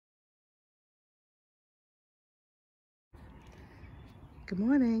Good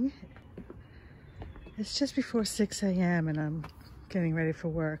morning. It's just before 6 a.m. and I'm getting ready for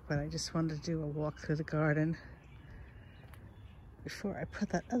work, but I just wanted to do a walk through the garden before I put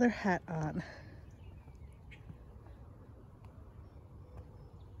that other hat on.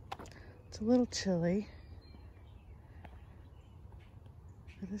 It's a little chilly,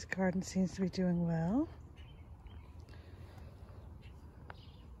 but this garden seems to be doing well.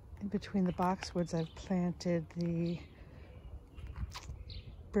 In between the boxwoods, I've planted the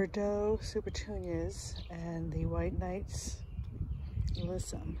Bordeaux Supertunias and the White Nights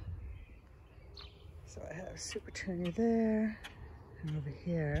Alyssum. So I have Supertunia there and over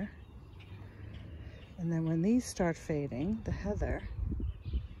here. And then when these start fading, the heather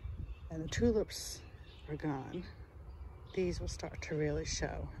and the tulips are gone, these will start to really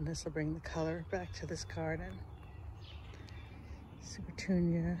show. And this will bring the color back to this garden.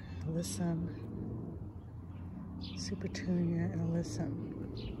 Supertunia, Alyssum, Supertunia, and Alyssum.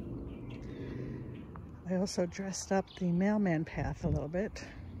 I also dressed up the mailman path a little bit,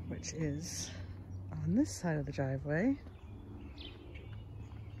 which is on this side of the driveway.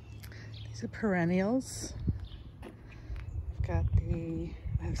 These are perennials. I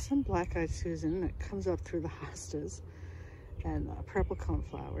have some black-eyed Susan that comes up through the hostas, and purple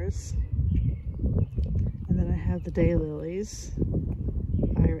coneflowers. And then I have the daylilies,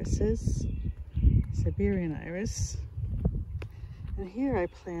 irises, Siberian iris. And here I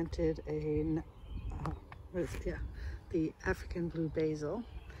planted the African blue basil.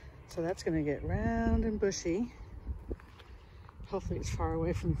 So that's going to get round and bushy. Hopefully it's far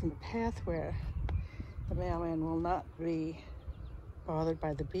away from the path where the mailman will not be bothered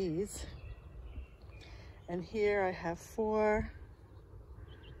by the bees. And here I have 4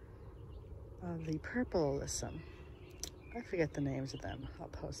 of the purple alyssum. I forget the names of them. I'll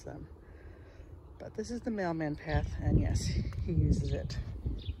post them. But this is the mailman path, and yes, he uses it.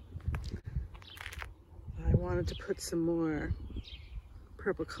 I wanted to put some more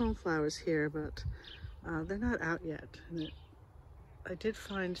purple coneflowers here, but they're not out yet. And I did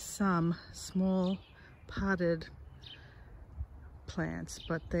find some small potted plants,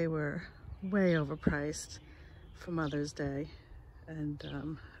 but they were way overpriced for Mother's Day, and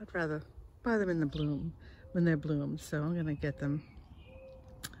I'd rather buy them in the bloom when they're bloomed. So I'm gonna get them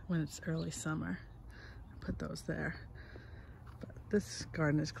when it's early summer. Put those there. But this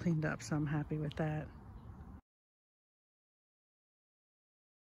garden is cleaned up, so I'm happy with that.